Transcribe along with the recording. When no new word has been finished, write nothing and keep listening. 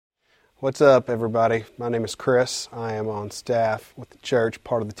What's up, everybody? My name is Chris. I am on staff with the church,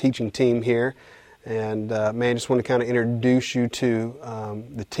 part of the teaching team here. And just want to kind of introduce you to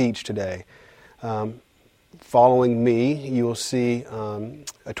the teach today. Following me, you will see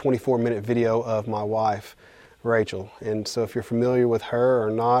a 24-minute video of my wife, Rachel. And so if you're familiar with her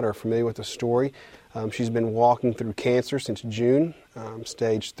or not, or familiar with the story, she's been walking through cancer since June,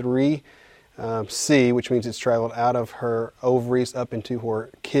 stage 3. C, which means it's traveled out of her ovaries up into her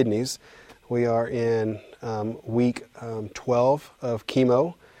kidneys. We are in week 12 of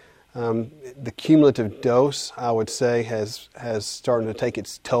chemo. The cumulative dose, I would say, has started to take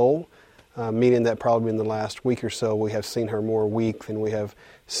its toll, meaning that probably in the last week or so we have seen her more weak than we have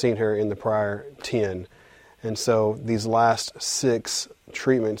seen her in the prior 10. And so these last 6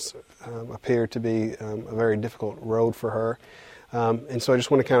 treatments appear to be a very difficult road for her. And so I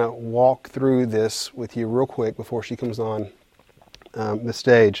just want to kind of walk through this with you real quick before she comes on the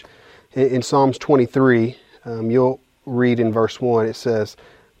stage. In Psalms 23, you'll read in verse 1, it says,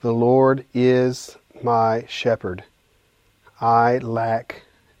 "The Lord is my shepherd. I lack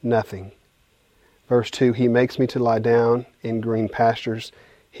nothing." Verse 2, "He makes me to lie down in green pastures.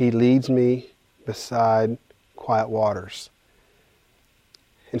 He leads me beside quiet waters."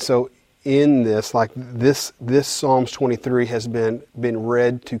 And so in this, this Psalms 23 has been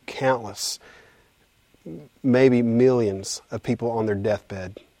read to countless, maybe millions of people on their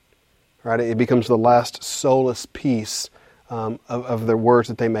deathbed. Right? It becomes the last solace piece of the words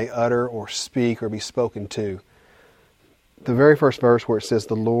that they may utter or speak or be spoken to. The very first verse where it says,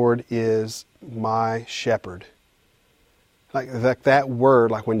 "The Lord is my shepherd." Like that word,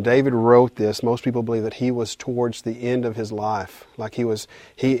 like when David wrote this, most people believe that he was towards the end of his life. Like he was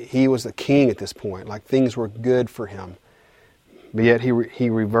the king at this point. Like things were good for him. But yet he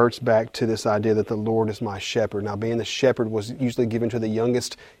reverts back to this idea that the Lord is my shepherd. Now, being the shepherd was usually given to the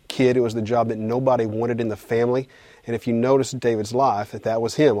youngest kid. It was the job that nobody wanted in the family. And if you notice David's life, that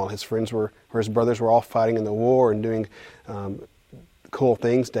was him. While his friends or his brothers were all fighting in the war and doing cool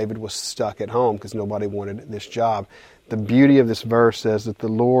things, David was stuck at home because nobody wanted this job. The beauty of this verse says that the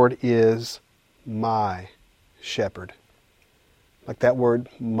Lord is my shepherd. Like that word,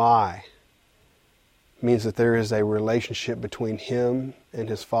 my, means that there is a relationship between him and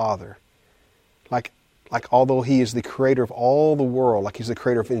his Father. Like although he is the creator of all the world, like he's the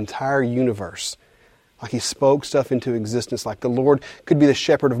creator of the entire universe, like he spoke stuff into existence, like the Lord could be the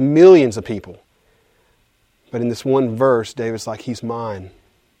shepherd of millions of people. But in this one verse, David's like, he's mine.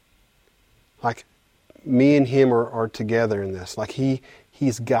 Like me and him are together in this. Like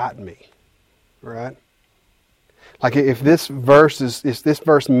he's got me. Right? Like if this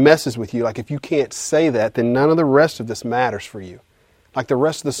verse messes with you, like if you can't say that, then none of the rest of this matters for you. Like the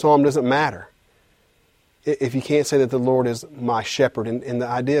rest of the psalm doesn't matter. If you can't say that the Lord is my shepherd, and the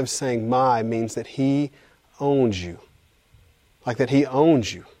idea of saying my means that he owns you. Like that he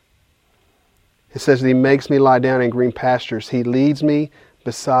owns you. It says that he makes me lie down in green pastures. He leads me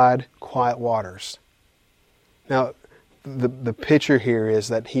beside quiet waters. Now, the picture here is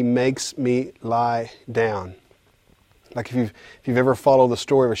that he makes me lie down. Like if you've ever followed the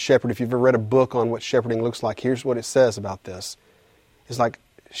story of a shepherd, if you've ever read a book on what shepherding looks like, here's what it says about this. It's like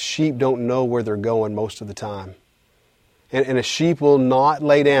sheep don't know where they're going most of the time. And a sheep will not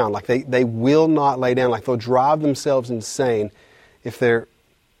lay down. Like they will not lay down. Like they'll drive themselves insane if they're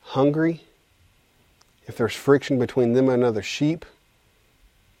hungry, if there's friction between them and another sheep,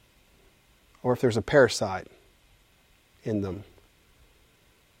 or if there's a parasite in them.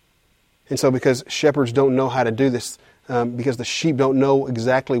 And so because shepherds don't know how to do this, because the sheep don't know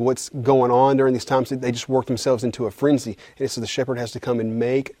exactly what's going on during these times, they just work themselves into a frenzy. And so the shepherd has to come and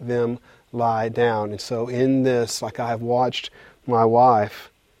make them lie down. And so in this, like I have watched my wife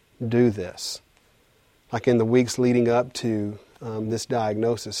do this. Like in the weeks leading up to this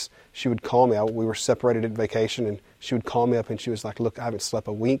diagnosis, she would call me. We were separated at vacation, and she would call me up and she was like, "Look, I haven't slept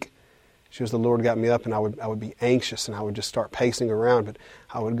a wink." She was, "The Lord got me up," and I would be anxious and I would just start pacing around, but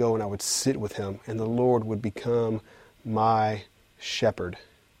I would go and I would sit with him, and the Lord would become my shepherd.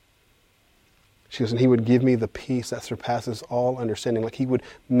 She goes, and he would give me the peace that surpasses all understanding. Like he would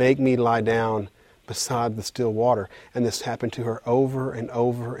make me lie down beside the still water. And this happened to her over and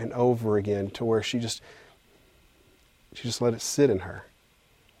over and over again, to where she just let it sit in her.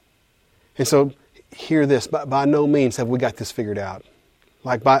 And so hear this, by no means have we got this figured out.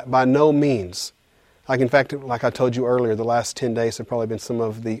 Like by no means. Like in fact, like I told you earlier, the last 10 days have probably been some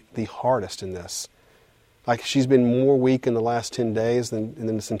of the hardest in this. Like she's been more weak in the last 10 days than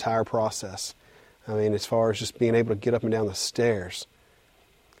this entire process. I mean, as far as just being able to get up and down the stairs.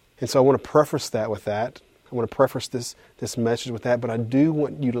 And so I want to preface that with that. I want to preface this message with that, but I do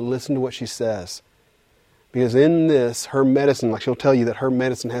want you to listen to what she says. Because in this, her medicine, like she'll tell you that her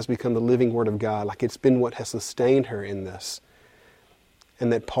medicine has become the living Word of God, like it's been what has sustained her in this.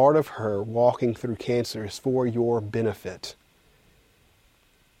 And that part of her walking through cancer is for your benefit.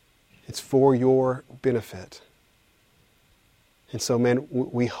 It's for your benefit. And so, man,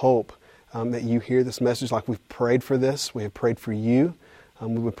 we hope that you hear this message like we've prayed for this. We have prayed for you.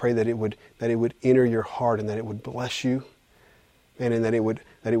 We would pray that it would enter your heart and that it would bless you, and that it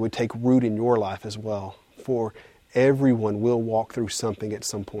would take root in your life as well. For everyone will walk through something at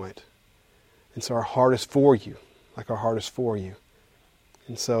some point. And so our heart is for you, like our heart is for you.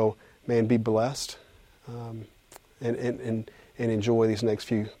 And so, man, be blessed and enjoy these next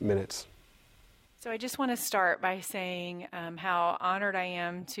few minutes. So I just want to start by saying how honored I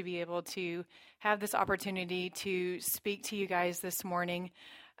am to be able to have this opportunity to speak to you guys this morning.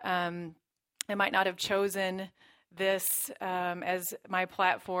 I might not have chosen this as my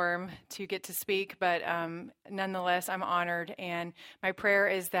platform to get to speak, but nonetheless, I'm honored. And my prayer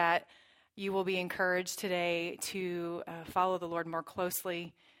is that you will be encouraged today to follow the Lord more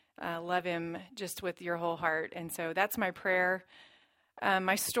closely, love Him just with your whole heart. And so that's my prayer.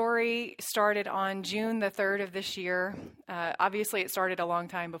 My story started on June the 3rd of this year. Obviously, it started a long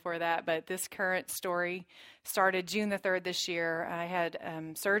time before that, but this current story started June the 3rd this year. I had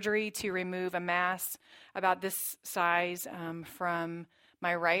surgery to remove a mass about this size from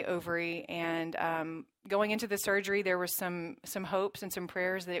my right ovary, and going into the surgery, there were some hopes and some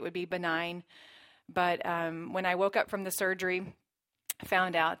prayers that it would be benign. But when I woke up from the surgery, I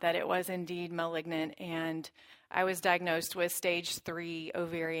found out that it was indeed malignant, and I was diagnosed with stage 3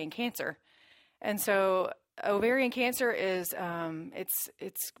 ovarian cancer. And so ovarian cancer is,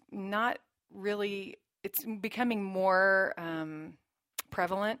 it's not really, it's becoming more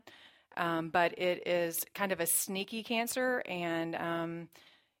prevalent, but it is kind of a sneaky cancer and,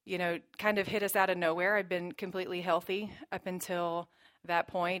 kind of hit us out of nowhere. I've been completely healthy up until that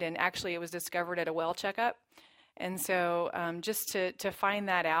point, and actually it was discovered at a well checkup. And so just to find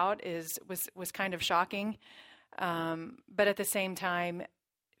that out was kind of shocking. But at the same time,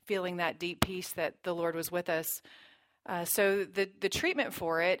 feeling that deep peace that the Lord was with us. So the treatment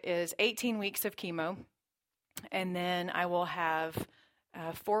for it is 18 weeks of chemo, and then I will have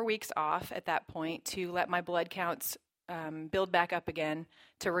 4 weeks off at that point to let my blood counts build back up again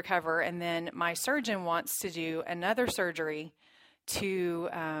to recover. And then my surgeon wants to do another surgery to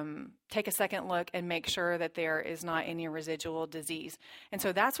take a second look and make sure that there is not any residual disease. And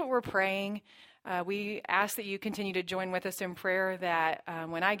so that's what we're praying. We ask that you continue to join with us in prayer that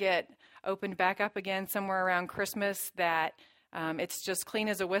when I get opened back up again somewhere around Christmas, that it's just clean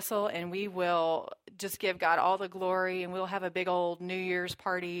as a whistle, and we will just give God all the glory, and we'll have a big old New Year's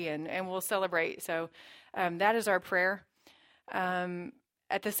party, and we'll celebrate. So that is our prayer.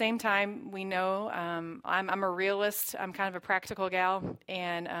 At the same time, we know I'm a realist. I'm kind of a practical gal,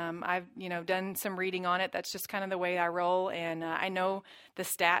 and I've done some reading on it. That's just kind of the way I roll, and I know the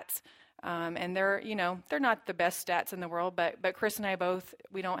stats. And they're not the best stats in the world, but Chris and I both,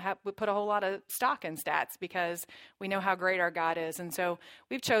 we put a whole lot of stock in stats because we know how great our God is. And so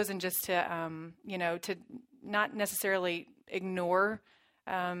we've chosen just to, to not necessarily ignore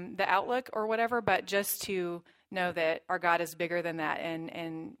the outlook or whatever, but just to know that our God is bigger than that.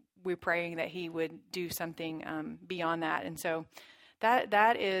 And we're praying that He would do something beyond that. And so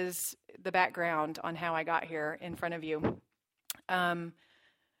that is the background on how I got here in front of you.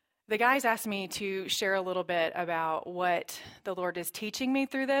 The guys asked me to share a little bit about what the Lord is teaching me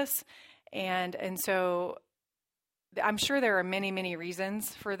through this. And so I'm sure there are many, many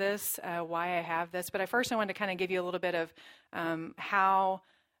reasons for this, why I have this. But I wanted to kind of give you a little bit of how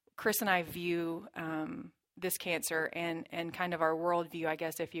Chris and I view this cancer and kind of our worldview, I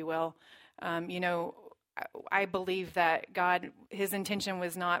guess, if you will. I believe that God, His intention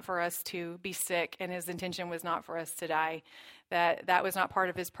was not for us to be sick, and His intention was not for us to die. That was not part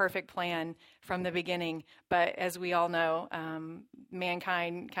of His perfect plan from the beginning. But as we all know,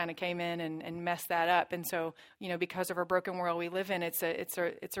 mankind kind of came in and messed that up. And so, because of our broken world we live in, it's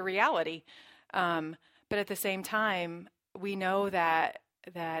a reality. But at the same time, we know that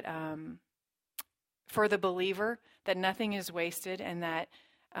for the believer, that nothing is wasted, and that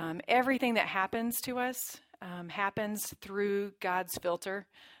everything that happens to us happens through God's filter,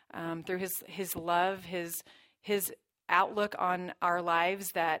 through His love, His outlook on our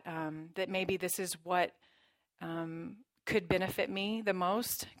lives. That maybe this is what could benefit me the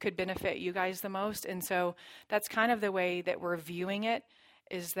most, could benefit you guys the most, and so that's kind of the way that we're viewing it.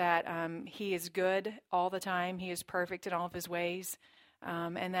 Is that He is good all the time. He is perfect in all of His ways,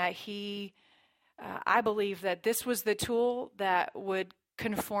 and that He I believe that this was the tool that would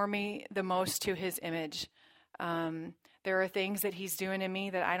conform me the most to his image. There are things that he's doing in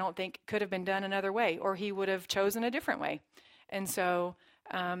me that I don't think could have been done another way, or he would have chosen a different way. And so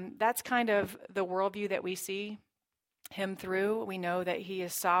that's kind of the worldview that we see him through. We know that he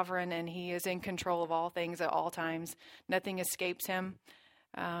is sovereign and he is in control of all things at all times. Nothing escapes him.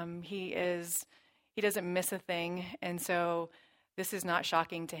 He doesn't miss a thing. And so this is not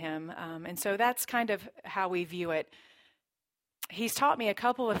shocking to him. And so that's kind of how we view it. He's taught me a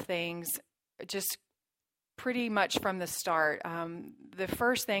couple of things just pretty much from the start. The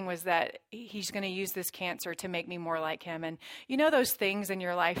first thing was that he's going to use this cancer to make me more like him. And you know those things in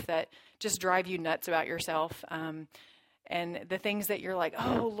your life that just drive you nuts about yourself, and the things that you're like,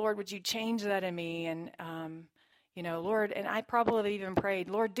 oh, Lord, would you change that in me? And, Lord, and I probably even prayed,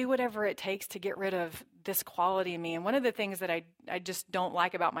 Lord, do whatever it takes to get rid of this quality in me. And one of the things that I just don't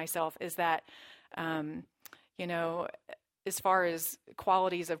like about myself is that, as far as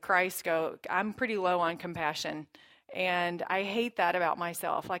qualities of Christ go, I'm pretty low on compassion. And I hate that about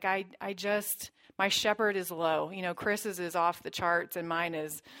myself. Like my shepherd is low. Chris's is off the charts and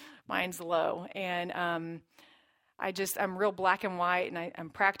mine's low. And I'm real black and white, and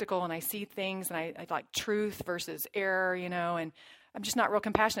I'm practical, and I see things, and I like truth versus error, and I'm just not real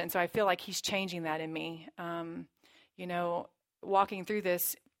compassionate. And so I feel like he's changing that in me. Walking through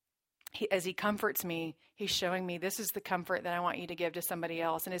this, as he comforts me, he's showing me this is the comfort that I want you to give to somebody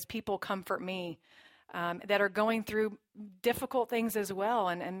else. And as people comfort me that are going through difficult things as well,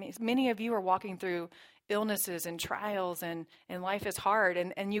 and many of you are walking through illnesses and trials, and life is hard,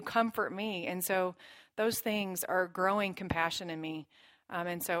 and you comfort me. And so those things are growing compassion in me.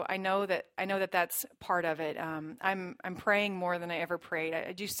 And so I know that that's part of it. I'm praying more than I ever prayed.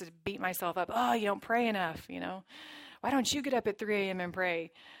 I used to beat myself up. Oh, you don't pray enough, Why don't you get up at 3 a.m. and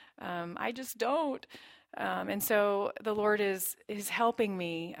pray? I just don't. And so the Lord is helping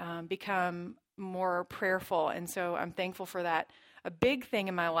me become more prayerful. And so I'm thankful for that. A big thing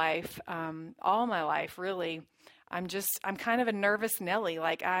in my life, all my life, really, I'm kind of a nervous Nelly.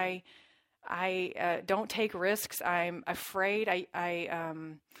 Like I don't take risks. I'm afraid.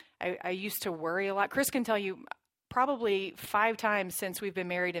 I used to worry a lot. Chris can tell you probably 5 times since we've been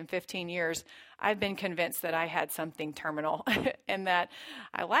married in 15 years, I've been convinced that I had something terminal and that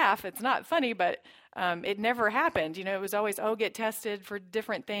I laugh. It's not funny, but it never happened. It was always, get tested for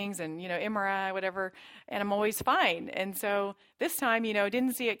different things and, MRI, whatever. And I'm always fine. And so this time,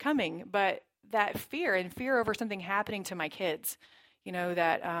 didn't see it coming, but that fear over something happening to my kids,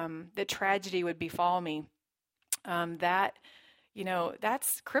 that tragedy would befall me,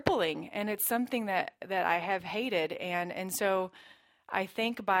 that's crippling, and it's something that I have hated. And so I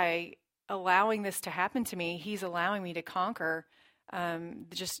think by allowing this to happen to me, he's allowing me to conquer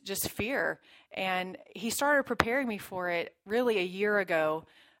just fear. And he started preparing me for it really a year ago.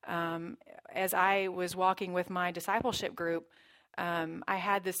 As I was walking with my discipleship group, I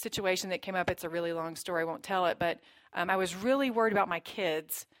had this situation that came up. It's a really long story. I won't tell it, but I was really worried about my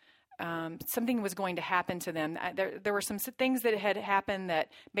kids. Something was going to happen to them. There were some things that had happened that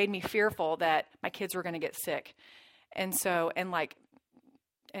made me fearful that my kids were going to get sick. And so,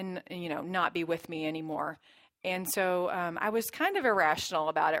 not be with me anymore. And so I was kind of irrational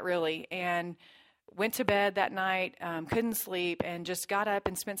about it, really, and went to bed that night, couldn't sleep, and just got up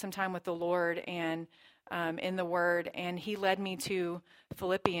and spent some time with the Lord and in the Word. And he led me to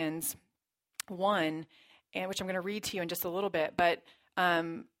Philippians 1, and which I'm going to read to you in just a little bit. But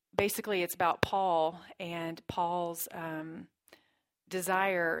basically, it's about Paul and Paul's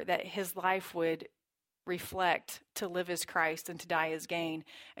desire that his life would reflect to live as Christ and to die as gain.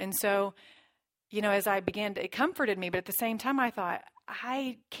 And so, as I began to, it comforted me, but at the same time, I thought,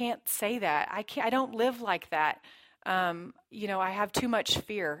 I can't say that. I don't live like that. I have too much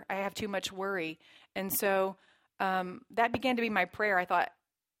fear. I have too much worry. And so that began to be my prayer. I thought,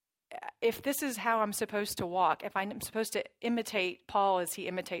 if this is how I'm supposed to walk, if I'm supposed to imitate Paul as he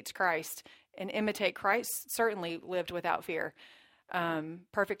imitates Christ, and imitate Christ certainly lived without fear.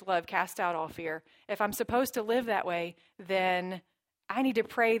 Perfect love cast out all fear. If I'm supposed to live that way, then I need to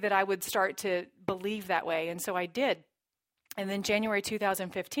pray that I would start to believe that way. And so I did. And then January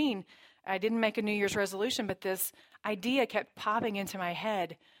 2015, I didn't make a New Year's resolution, but this idea kept popping into my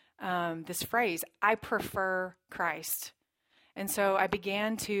head, this phrase, I prefer Christ. And so I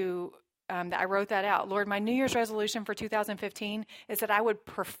began to, I wrote that out. Lord, my New Year's resolution for 2015 is that I would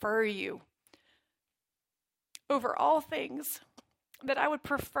prefer you over all things, that I would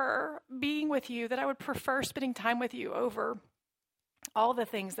prefer being with you, that I would prefer spending time with you over all the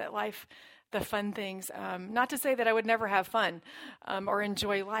things that life fun things. Not to say that I would never have fun or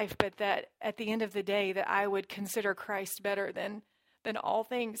enjoy life, but that at the end of the day, that I would consider Christ better than all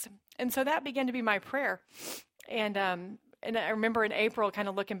things. And so that began to be my prayer. And I remember in April, kind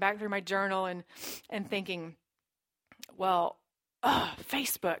of looking back through my journal and thinking, well,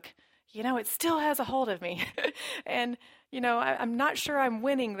 Facebook, it still has a hold of me. And, I'm not sure I'm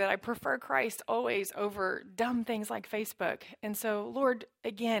winning, that I prefer Christ always over dumb things like Facebook. And so, Lord,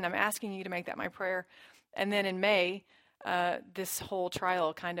 again, I'm asking you to make that my prayer. And then in May, this whole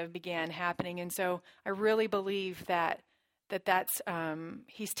trial kind of began happening. And so I really believe that's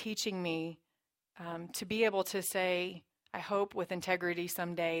he's teaching me to be able to say, I hope with integrity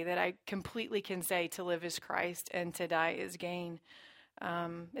someday, that I completely can say to live is Christ and to die is gain.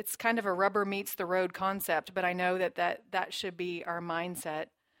 It's kind of a rubber meets the road concept, but I know that should be our mindset.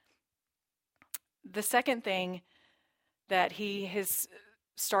 The second thing that he has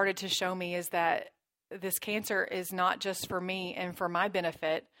started to show me is that this cancer is not just for me and for my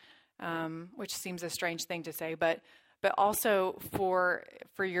benefit, which seems a strange thing to say, but also for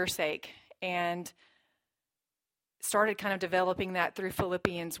your sake. And started kind of developing that through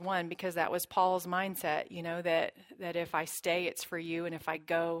Philippians 1, because that was Paul's mindset, that if I stay, it's for you, and if I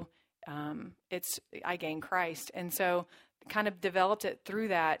go, I gain Christ. And so kind of developed it through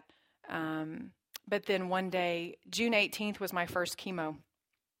that. But then one day, June 18th was my first chemo.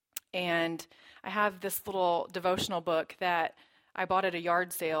 And I have this little devotional book that I bought at a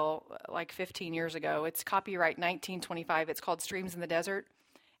yard sale like 15 years ago. It's copyright 1925. It's called Streams in the Desert.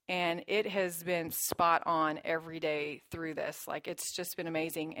 And it has been spot on every day through this. Like, it's just been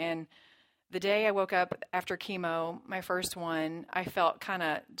amazing. And the day I woke up after chemo, my first one, I felt kind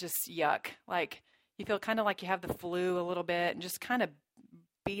of just yuck. Like, you feel kind of like you have the flu a little bit and just kind of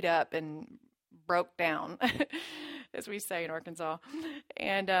beat up and broke down, as we say in Arkansas.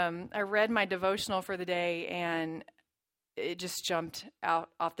 And I read my devotional for the day, and it just jumped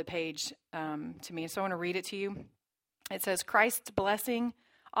out off the page to me. So I want to read it to you. It says, Christ's blessing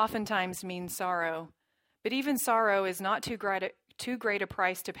oftentimes means sorrow, but even sorrow is not too great a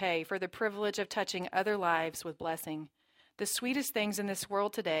price to pay for the privilege of touching other lives with blessing. The sweetest things in this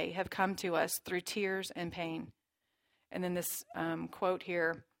world today have come to us through tears and pain. And then this quote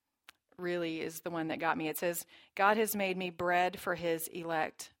here really is the one that got me. It says, God has made me bread for his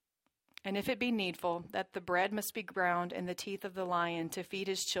elect. And if it be needful that the bread must be ground in the teeth of the lion to feed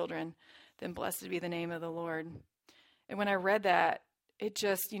his children, then blessed be the name of the Lord. And when I read that, it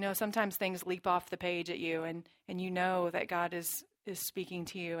just, sometimes things leap off the page at you, and that God is speaking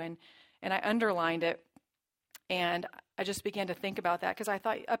to you. And I underlined it, and I just began to think about that, because I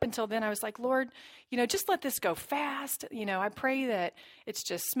thought up until then I was like, Lord, just let this go fast. I pray that it's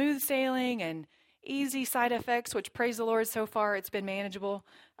just smooth sailing and easy side effects, which, praise the Lord, so far it's been manageable.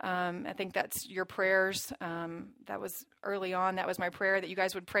 I think that's your prayers. That was early on. That was my prayer, that you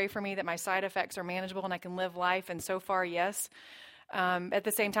guys would pray for me, that my side effects are manageable and I can live life. And so far, yes. At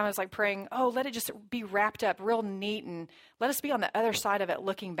the same time, I was like praying, let it just be wrapped up real neat, and let us be on the other side of it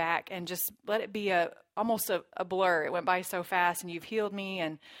looking back, and just let it be almost a blur. It went by so fast, and you've healed me.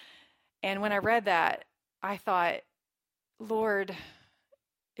 And when I read that, I thought, Lord,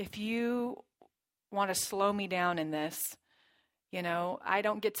 if you want to slow me down in this, I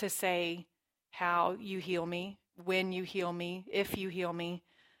don't get to say how you heal me, when you heal me, if you heal me.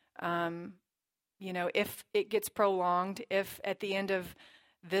 If it gets prolonged, if at the end of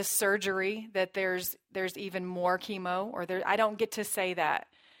this surgery that there's even more chemo, or I don't get to say that.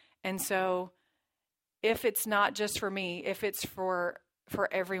 And so if it's not just for me, if it's for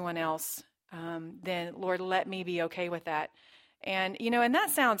everyone else, then Lord, let me be okay with that. And, and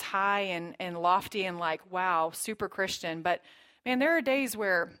that sounds high and lofty and like, wow, super Christian. But man, there are days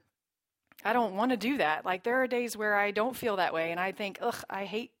where I don't want to do that. Like, there are days where I don't feel that way. And I think, I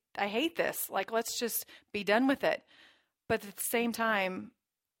hate this. Like, let's just be done with it. But at the same time,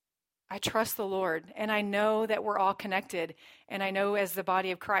 I trust the Lord, and I know that we're all connected. And I know, as the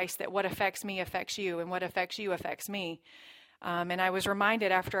body of Christ, that what affects me affects you, and what affects you affects me. And I was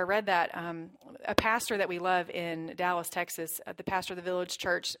reminded after I read that, a pastor that we love in Dallas, Texas, the pastor of the Village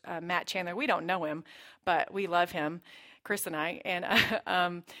Church, Matt Chandler, we don't know him, but we love him, Chris and I.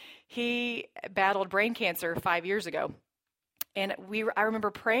 And he battled brain cancer 5 years ago. And I remember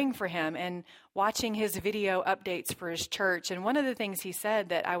praying for him and watching his video updates for his church. And one of the things he said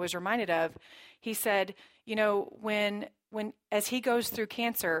that I was reminded of, he said, when as he goes through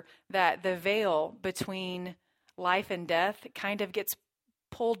cancer, that the veil between life and death kind of gets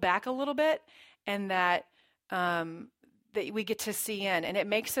pulled back a little bit, and that we get to see in. And it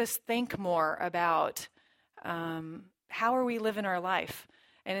makes us think more about how are we living our life?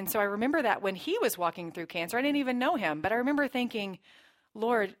 And so I remember that when he was walking through cancer, I didn't even know him, but I remember thinking,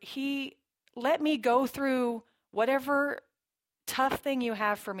 Lord, let me go through whatever tough thing you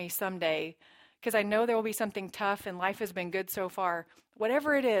have for me someday, because I know there will be something tough and life has been good so far.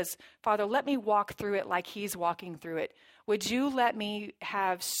 Whatever it is, Father, let me walk through it like he's walking through it. Would you let me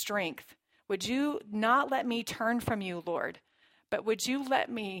have strength? Would you not let me turn from you, Lord? But would you let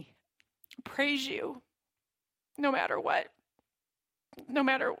me praise you no matter what? No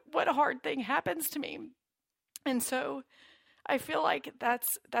matter what hard thing happens to me. And so I feel like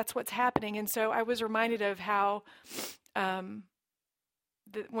that's what's happening. And so I was reminded of how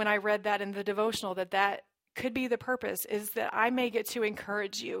when I read that in the devotional, that could be the purpose, is that I may get to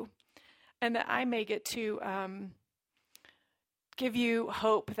encourage you and that I may get to give you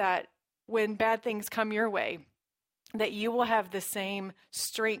hope that when bad things come your way, that you will have the same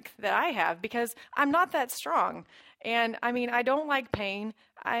strength that I have, because I'm not that strong. And I mean, I don't like pain.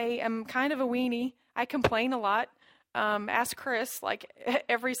 I am kind of a weenie. I complain a lot. Ask Chris, like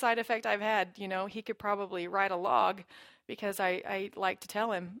every side effect I've had, he could probably write a log, because I like to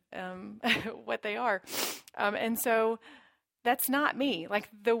tell him what they are. And so that's not me. Like,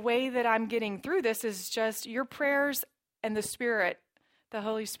 the way that I'm getting through this is just your prayers and the Spirit, the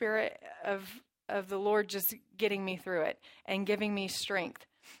Holy Spirit of the Lord, just getting me through it and giving me strength.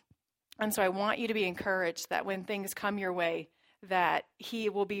 And so I want you to be encouraged that when things come your way, that he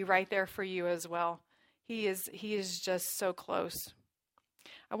will be right there for you as well. He is just so close.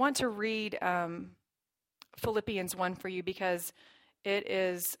 I want to read Philippians 1 for you, because it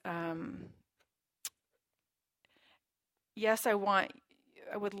is, yes, I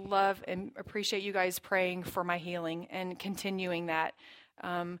would love and appreciate you guys praying for my healing and continuing that.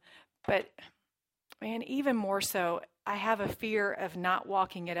 But man, even more so, I have a fear of not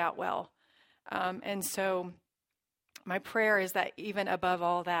walking it out well. And so my prayer is that even above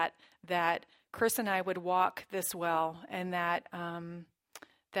all that Chris and I would walk this well, and that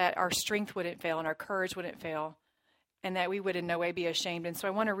our strength wouldn't fail and our courage wouldn't fail, and that we would in no way be ashamed. And so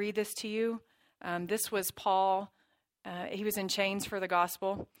I want to read this to you. This was Paul. He was in chains for the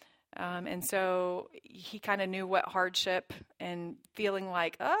gospel. And so he kind of knew what hardship and feeling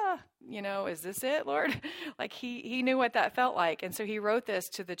like, is this it, Lord? Like he knew what that felt like. And so he wrote this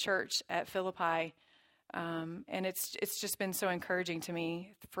to the church at Philippi. And it's just been so encouraging to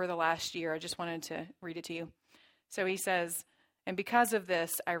me for the last year. I just wanted to read it to you. So he says, "And because of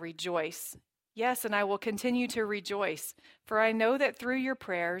this, I rejoice. Yes, and I will continue to rejoice, for I know that through your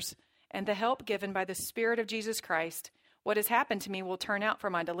prayers and the help given by the Spirit of Jesus Christ, what has happened to me will turn out for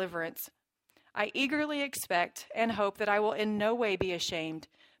my deliverance. I eagerly expect and hope that I will in no way be ashamed,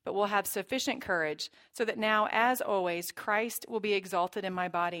 but will have sufficient courage, so that now, as always, Christ will be exalted in my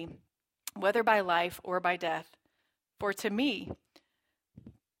body, whether by life or by death. For to me,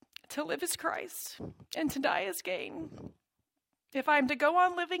 to live is Christ, and to die is gain. If I am to go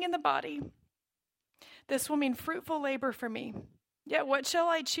on living in the body, this will mean fruitful labor for me. Yet what shall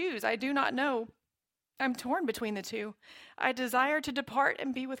I choose? I do not know. I'm torn between the two. I desire to depart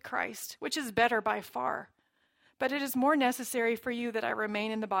and be with Christ, which is better by far. But it is more necessary for you that I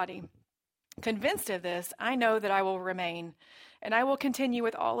remain in the body. Convinced of this, I know that I will remain, and I will continue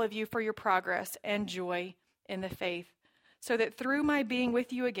with all of you for your progress and joy in the faith, so that through my being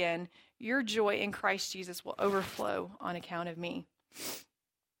with you again, your joy in Christ Jesus will overflow on account of me."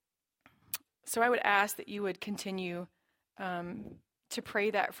 So I would ask that you would continue to pray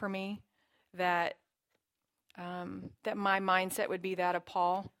that for me, that my mindset would be that of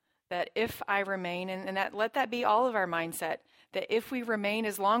Paul, that if I remain, and that let that be all of our mindset, that if we remain,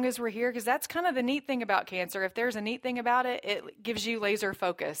 as long as we're here, because that's kind of the neat thing about cancer. If there's a neat thing about it, it gives you laser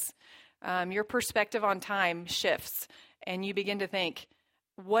focus. Your perspective on time shifts, and you begin to think,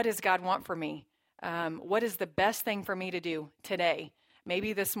 what does God want for me? What is the best thing for me to do today?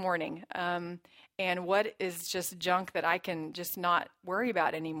 Maybe this morning. And what is just junk that I can just not worry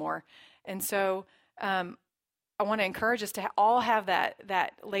about anymore? And so I want to encourage us to all have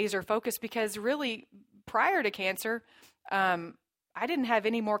that laser focus, because really prior to cancer, I didn't have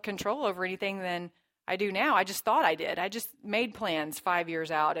any more control over anything than I do now. I just thought I did. I just made plans 5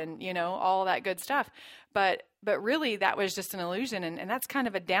 years out and, all that good stuff. But really that was just an illusion. And that's kind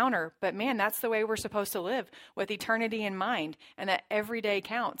of a downer. But man, that's the way we're supposed to live, with eternity in mind, and that every day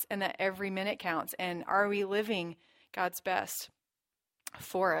counts and that every minute counts. And are we living God's best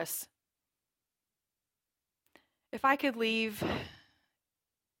for us? If I could leave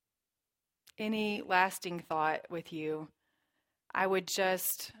any lasting thought with you, I would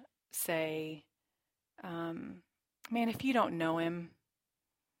just say, man, if you don't know him,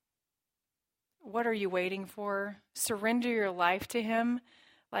 what are you waiting for? Surrender your life to him.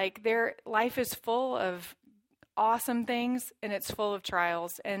 Like their life is full of awesome things, and it's full of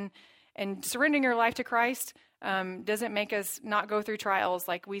trials. And surrendering your life to Christ doesn't make us not go through trials.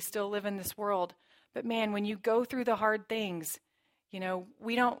 Like, we still live in this world. But man, when you go through the hard things,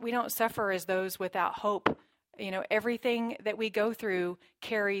 we don't suffer as those without hope. Everything that we go through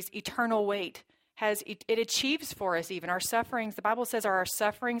carries eternal weight. It achieves for us even our sufferings. The Bible says our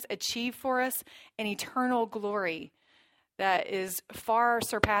sufferings achieve for us an eternal glory that is far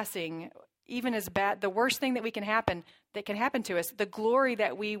surpassing even as bad, the worst thing that can happen to us. The glory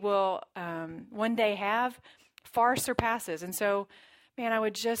that we will one day have far surpasses. And so, man, I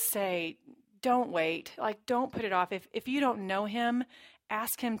would just say, don't wait. Like, don't put it off. If you don't know him,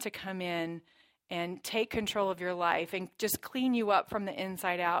 ask him to come in and take control of your life and just clean you up from the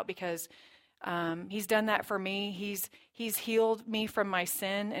inside out, because he's done that for me. He's healed me from my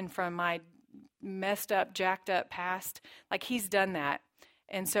sin and from my messed up, jacked up past. Like, he's done that.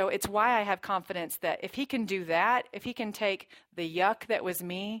 And so it's why I have confidence that if he can do that, if he can take the yuck that was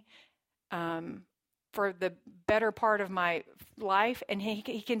me for the better part of my life, and he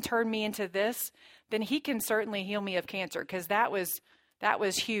can turn me into this, then he can certainly heal me of cancer, because that was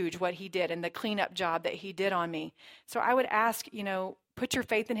huge what he did and the cleanup job that he did on me. So I would ask, put your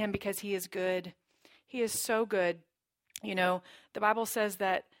faith in him, because he is good. He is so good. The Bible says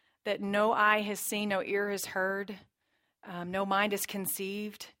that no eye has seen, no ear has heard, no mind has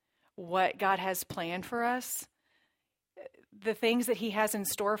conceived what God has planned for us. The things that he has in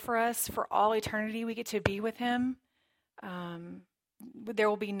store for us for all eternity, we get to be with him. There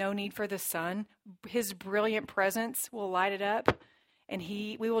will be no need for the sun. His brilliant presence will light it up, and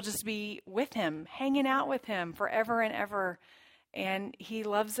we will just be with him, hanging out with him forever and ever. And he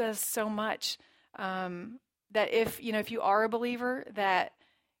loves us so much that if you are a believer, that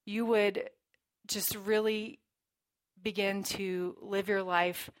you would just really begin to live your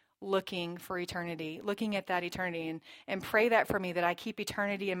life looking for eternity, looking at that eternity, and pray that for me, that I keep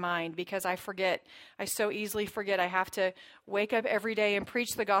eternity in mind, because I so easily forget. I have to wake up every day and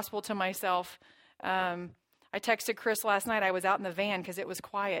preach the gospel to myself. I texted Chris last night. I was out in the van because it was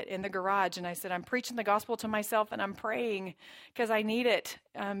quiet in the garage, and I said, I'm preaching the gospel to myself, and I'm praying because I need it,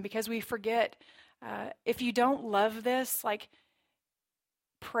 because we forget. If you don't love this,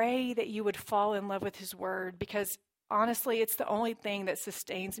 pray that you would fall in love with his word, because honestly, it's the only thing that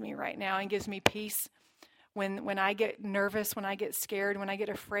sustains me right now and gives me peace when I get nervous, when I get scared, when I get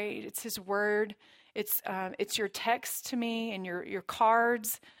afraid. It's his word. It's your text to me and your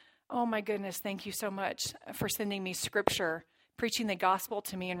cards. Oh my goodness, thank you so much for sending me scripture, preaching the gospel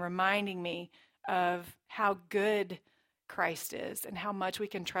to me, and reminding me of how good Christ is and how much we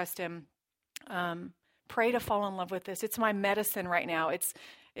can trust him. Pray to fall in love with this. It's my medicine right now.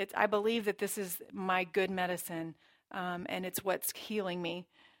 I believe that this is my good medicine. And it's what's healing me.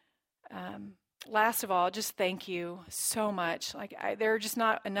 Last of all, just thank you so much. There are just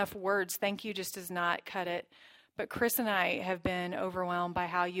not enough words. Thank you just does not cut it. But Chris and I have been overwhelmed by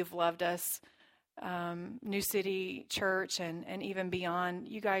how you've loved us, New City Church, and even beyond.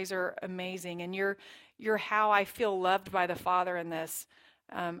 You guys are amazing, and you're how I feel loved by the Father in this.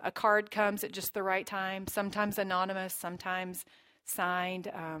 A card comes at just the right time, sometimes anonymous, sometimes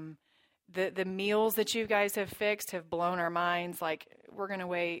signed. The meals that you guys have fixed have blown our minds. Like, we're going to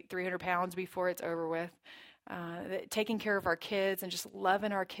weigh 300 pounds before it's over with. Taking care of our kids and just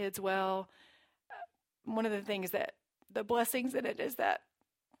loving our kids well. One of the things the blessings in it is that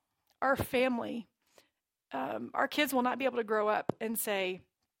our family, our kids will not be able to grow up and say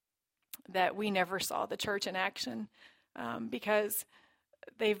that we never saw the church in action, because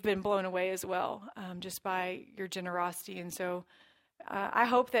they've been blown away as well, just by your generosity. And so I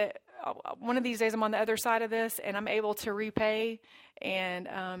hope that one of these days I'm on the other side of this and I'm able to repay and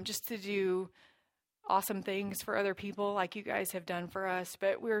just to do awesome things for other people like you guys have done for us.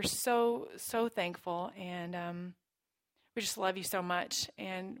 But we're so, so thankful, and we just love you so much.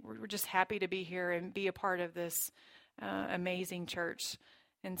 And we're just happy to be here and be a part of this amazing church.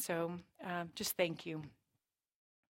 And so just thank you.